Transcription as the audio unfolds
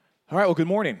All right, well, good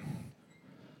morning.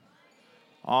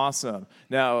 Awesome.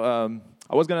 Now,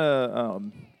 I was going to,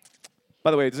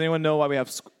 by the way, does anyone know why we have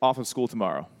off of school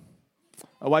tomorrow?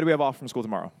 Why do we have off from school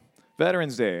tomorrow?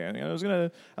 Veterans Day. And I was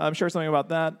going to share something about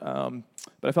that,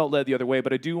 but I felt led the other way.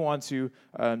 But I do want to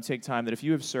take time that if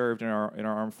you have served in our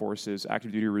armed forces,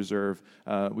 active duty reserve,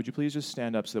 would you please just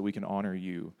stand up so that we can honor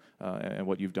you and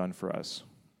what you've done for us?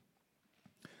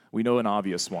 We know an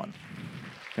obvious one.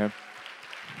 Okay.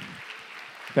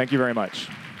 Thank you very much.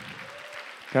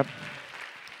 Okay.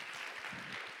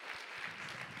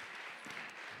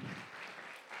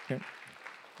 Okay.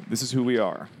 This is who we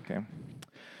are. Okay.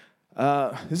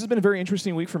 This has been a very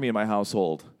interesting week for me in my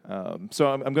household. So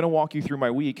I'm going to walk you through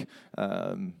my week.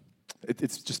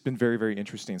 It's just been very, very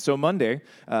interesting. So Monday,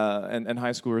 and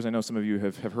high schoolers, I know some of you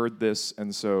have heard this,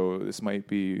 and so this might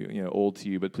be old to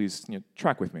you, but please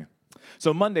track with me.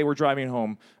 So Monday, we're driving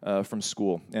home from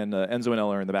school, and Enzo and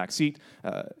Ella are in the back seat.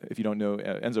 If you don't know,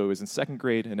 Enzo is in second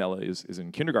grade, and Ella is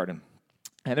in kindergarten.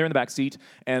 And they're in the back seat,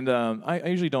 and I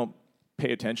usually don't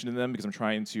pay attention to them because I'm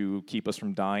trying to keep us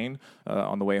from dying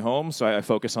on the way home, so I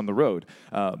focus on the road.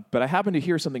 But I happen to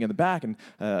hear something in the back, and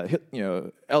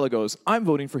Ella goes, "I'm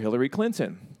voting for Hillary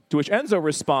Clinton." To which Enzo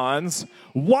responds,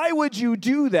 "Why would you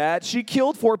do that? She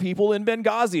killed 4 people in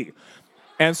Benghazi."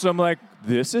 And so I'm like,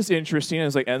 this is interesting. And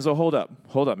it's like, Enzo, hold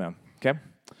up, man, okay?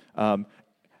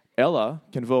 Ella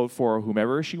can vote for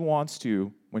whomever she wants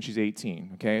to when she's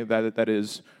 18, okay? That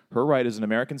is her right as an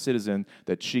American citizen,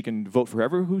 that she can vote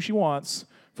for who she wants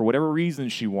for whatever reason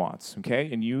she wants,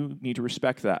 okay? And you need to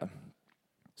respect that.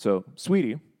 So,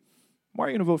 sweetie, why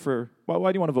do you want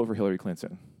to vote for Hillary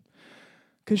Clinton?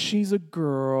 Because she's a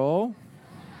girl.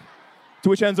 To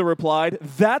which Enzo replied,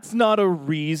 "That's not a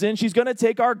reason. She's going to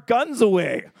take our guns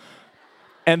away."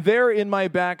 And there in my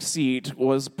back seat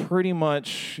was pretty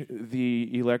much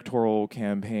the electoral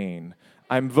campaign.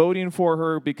 I'm voting for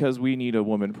her because we need a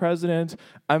woman president.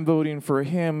 I'm voting for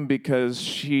him because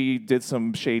she did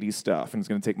some shady stuff and is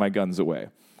going to take my guns away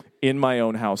in my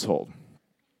own household.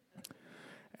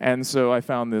 And so I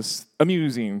found this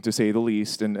amusing, to say the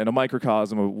least, and a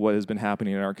microcosm of what has been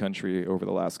happening in our country over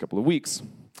the last couple of weeks.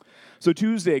 So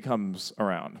Tuesday comes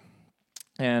around,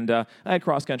 and I had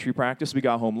cross-country practice. We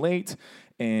got home late,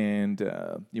 and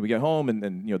we get home, and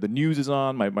the news is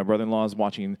on. My brother-in-law is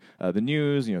watching the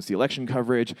news. It's the election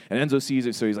coverage, and Enzo sees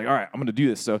it, so he's like, "All right, I'm going to do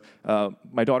this." So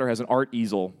my daughter has an art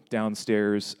easel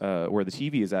downstairs where the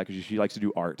TV is at because she likes to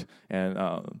do art, and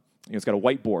it's got a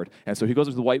whiteboard. And so he goes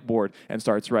to the whiteboard and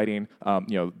starts writing,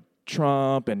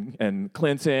 Trump and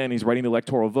Clinton. He's writing the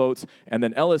electoral votes, and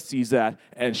then Ella sees that,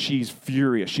 and she's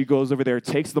furious. She goes over there,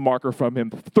 takes the marker from him,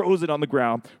 throws it on the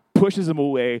ground, pushes him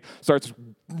away, starts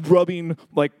rubbing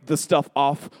the stuff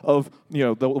off of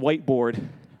the whiteboard. And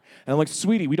I'm like,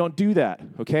 "Sweetie, we don't do that,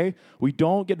 okay? We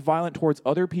don't get violent towards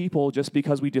other people just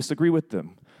because we disagree with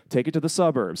them. Take it to the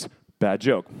suburbs." Bad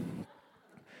joke.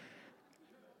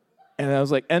 And I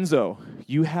was like, "Enzo,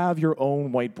 you have your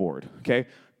own whiteboard, okay?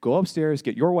 Go upstairs,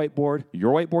 get your whiteboard.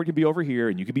 Your whiteboard can be over here,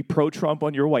 and you can be pro-Trump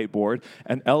on your whiteboard.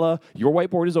 And Ella, your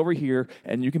whiteboard is over here,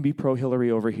 and you can be pro-Hillary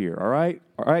over here, all right?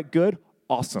 All right, good?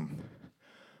 Awesome."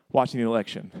 Watching the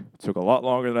election took a lot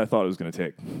longer than I thought it was going to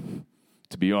take,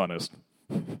 to be honest.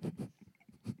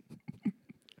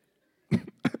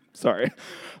 Sorry.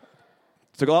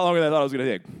 Took a lot longer than I thought it was going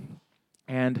to take.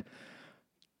 And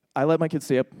I let my kids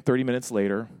stay up 30 minutes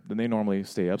later than they normally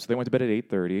stay up, so they went to bed at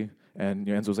 8:30. And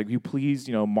Enzo was like, "Will you please,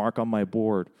 mark on my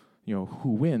board, who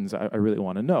wins? I really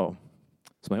want to know."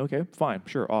 So I'm like, "Okay, fine,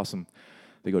 sure, awesome."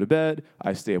 They go to bed.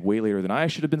 I stay up way later than I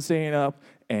should have been staying up,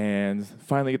 and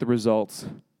finally get the results.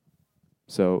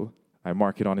 So I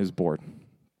mark it on his board.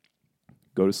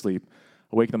 Go to sleep.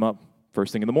 I wake them up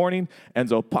first thing in the morning.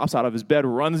 Enzo pops out of his bed,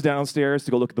 runs downstairs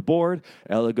to go look at the board.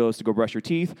 Ella goes to go brush her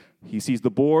teeth. He sees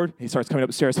the board. He starts coming up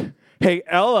the stairs. "Hey,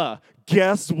 Ella,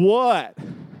 guess what?"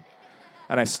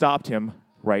 And I stopped him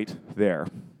right there.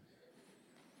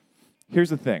 Here's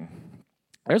the thing.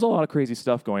 There's a lot of crazy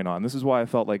stuff going on. This is why I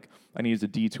felt like I needed to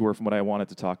detour from what I wanted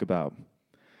to talk about.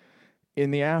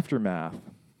 In the aftermath,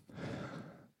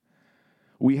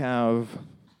 we have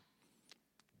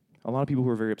a lot of people who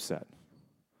are very upset.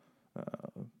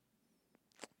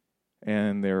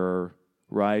 And they're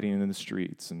rioting in the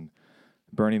streets and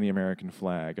burning the American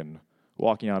flag and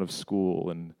walking out of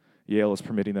school, and Yale is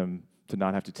permitting them to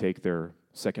not have to take their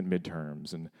second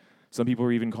midterms, and some people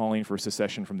are even calling for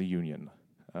secession from the Union.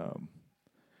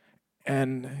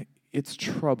 And it's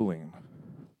troubling,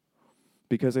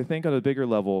 because I think on a bigger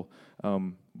level,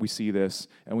 we see this,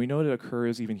 and we know it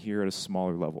occurs even here at a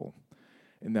smaller level,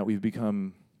 in that we've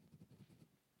become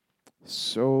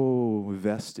so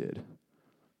vested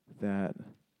that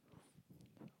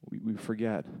we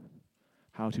forget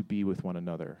how to be with one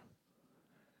another.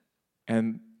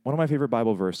 And one of my favorite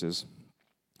Bible verses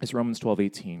is Romans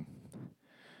 12:18.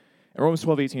 And Romans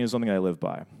 12:18 is something I live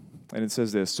by. And it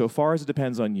says this: so far as it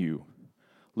depends on you,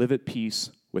 live at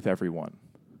peace with everyone.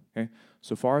 Okay?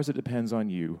 So far as it depends on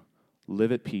you,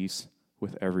 live at peace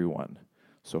with everyone.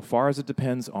 So far as it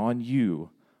depends on you,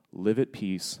 live at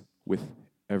peace with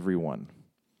everyone.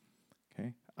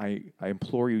 Okay? I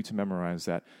implore you to memorize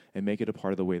that and make it a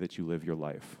part of the way that you live your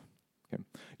life. Okay?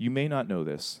 You may not know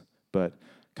this, but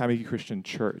Kaimiki Christian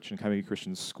Church and Kaimiki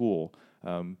Christian School,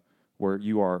 where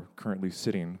you are currently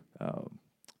sitting,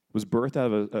 was birthed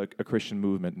out of a Christian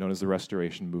movement known as the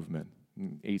Restoration Movement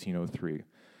in 1803.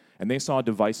 And they saw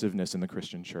divisiveness in the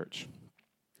Christian church.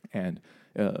 And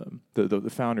the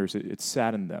founders, it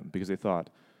saddened them because they thought,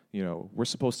 we're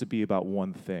supposed to be about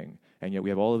one thing, and yet we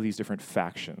have all of these different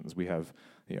factions. We have,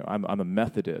 I'm a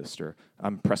Methodist, or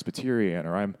I'm Presbyterian,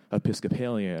 or I'm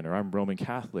Episcopalian, or I'm Roman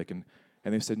Catholic, and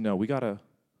they said, no, we gotta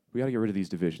get rid of these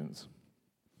divisions,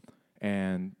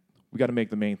 and we got to make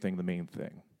the main thing the main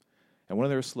thing. And one of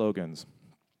their slogans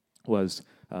was,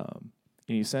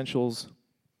 in essentials,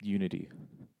 unity;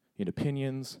 in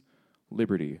opinions,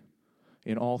 liberty;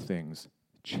 in all things,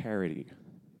 charity.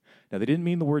 Now, they didn't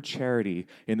mean the word charity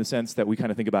in the sense that we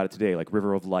kind of think about it today, like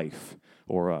River of Life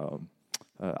or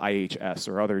IHS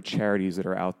or other charities that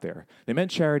are out there. They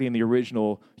meant charity in the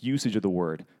original usage of the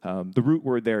word. The root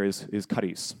word there is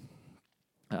charis,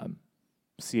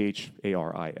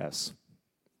 charis,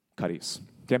 charis.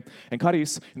 Okay, and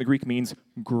charis in the Greek means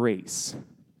grace.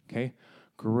 Okay,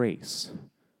 grace.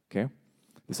 Okay,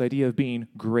 this idea of being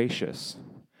gracious,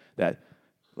 that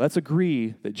let's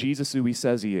agree that Jesus is who he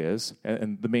says he is,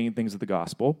 and the main things of the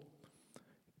gospel.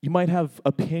 You might have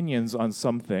opinions on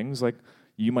some things, like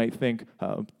you might think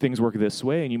things work this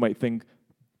way, and you might think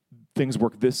things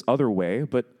work this other way,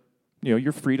 but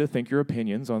you're free to think your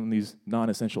opinions on these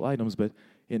non-essential items, but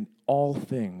in all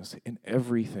things, in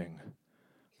everything,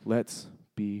 let's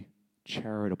be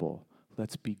charitable.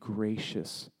 Let's be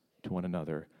gracious to one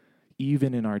another,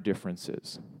 even in our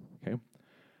differences. Okay?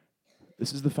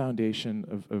 This is the foundation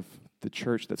of the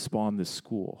church that spawned this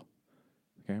school.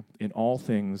 Okay? In all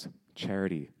things,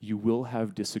 charity. You will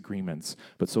have disagreements,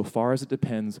 but so far as it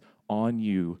depends on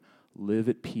you, live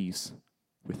at peace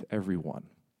with everyone.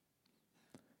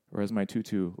 Or as my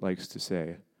tutu likes to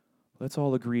say, let's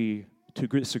all agree to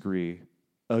disagree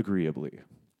agreeably.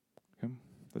 Okay?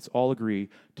 Let's all agree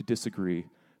to disagree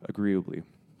agreeably.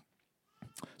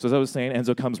 So as I was saying,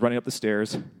 Enzo comes running up the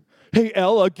stairs. Hey,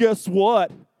 Ella, guess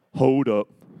what? Hold up.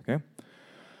 Okay?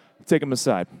 Take him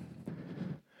aside.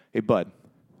 Hey, bud,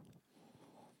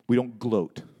 we don't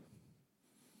gloat.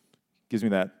 Gives me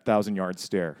that 1,000-yard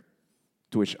stare,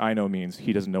 to which I know means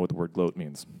he doesn't know what the word gloat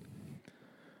means.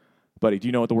 Buddy, do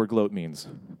you know what the word gloat means?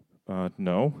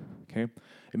 No. Okay?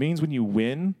 It means when you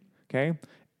win, okay,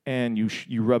 and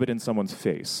you rub it in someone's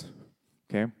face.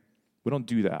 Okay? We don't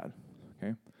do that.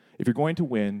 Okay? If you're going to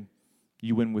win,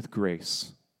 you win with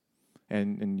grace,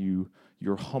 and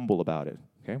you're humble about it.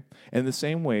 Okay? And in the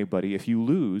same way, buddy, if you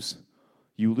lose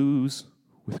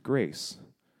with grace,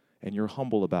 and you're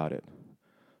humble about it.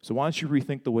 So why don't you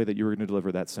rethink the way that you were going to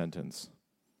deliver that sentence?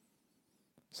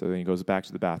 So then he goes back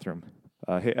to the bathroom.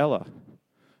 Hey, Ella,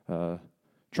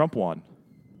 Trump won.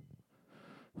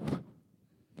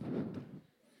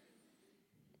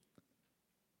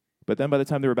 But then by the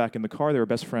time they were back in the car, they were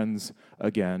best friends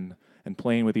again and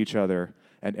playing with each other,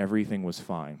 and everything was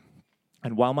fine.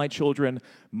 And while my children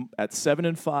at 7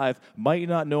 and 5 might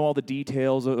not know all the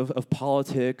details of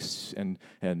politics and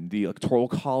the Electoral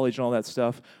College and all that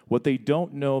stuff, what they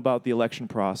don't know about the election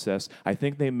process, I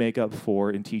think they make up for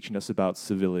in teaching us about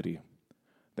civility.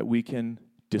 That we can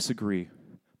disagree,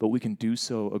 but we can do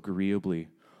so agreeably.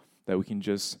 That we can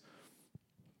just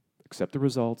accept the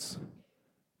results,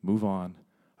 move on,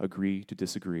 agree to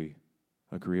disagree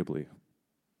agreeably,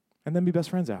 and then be best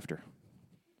friends after.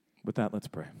 With that, let's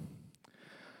pray.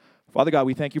 Father God,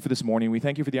 we thank you for this morning. We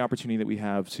thank you for the opportunity that we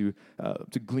have to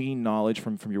glean knowledge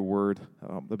from your word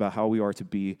about how we are to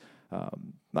be,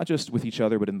 not just with each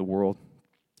other, but in the world.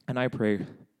 And I pray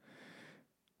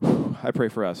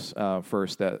for us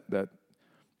first that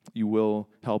you will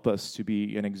help us to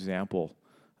be an example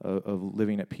of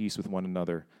living at peace with one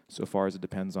another, so far as it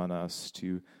depends on us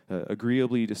to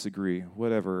agreeably disagree,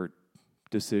 whatever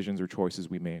decisions or choices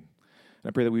we made. And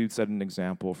I pray that we would set an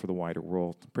example for the wider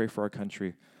world. Pray for our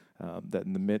country. That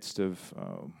in the midst of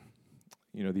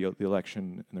the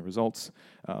election and the results,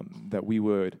 that we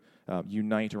would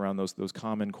unite around those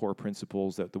common core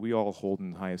principles that we all hold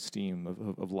in high esteem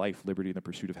of life, liberty, and the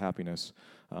pursuit of happiness,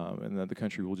 and that the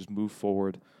country will just move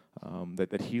forward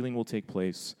that healing will take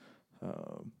place,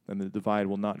 and the divide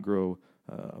will not grow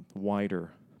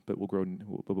wider, but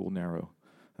will narrow.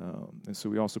 And so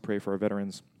we also pray for our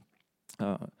veterans,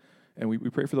 and we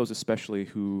pray for those especially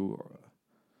who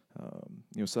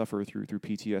suffer through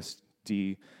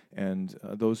PTSD, and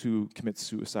those who commit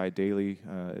suicide daily.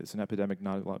 It's an epidemic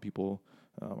not a lot of people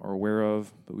are aware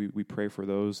of, but we pray for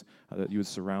those, that you would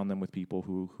surround them with people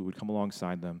who would come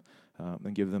alongside them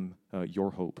and give them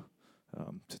your hope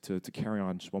to carry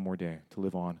on just one more day, to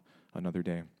live on another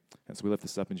day. And so we lift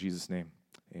this up in Jesus' name.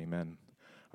 Amen.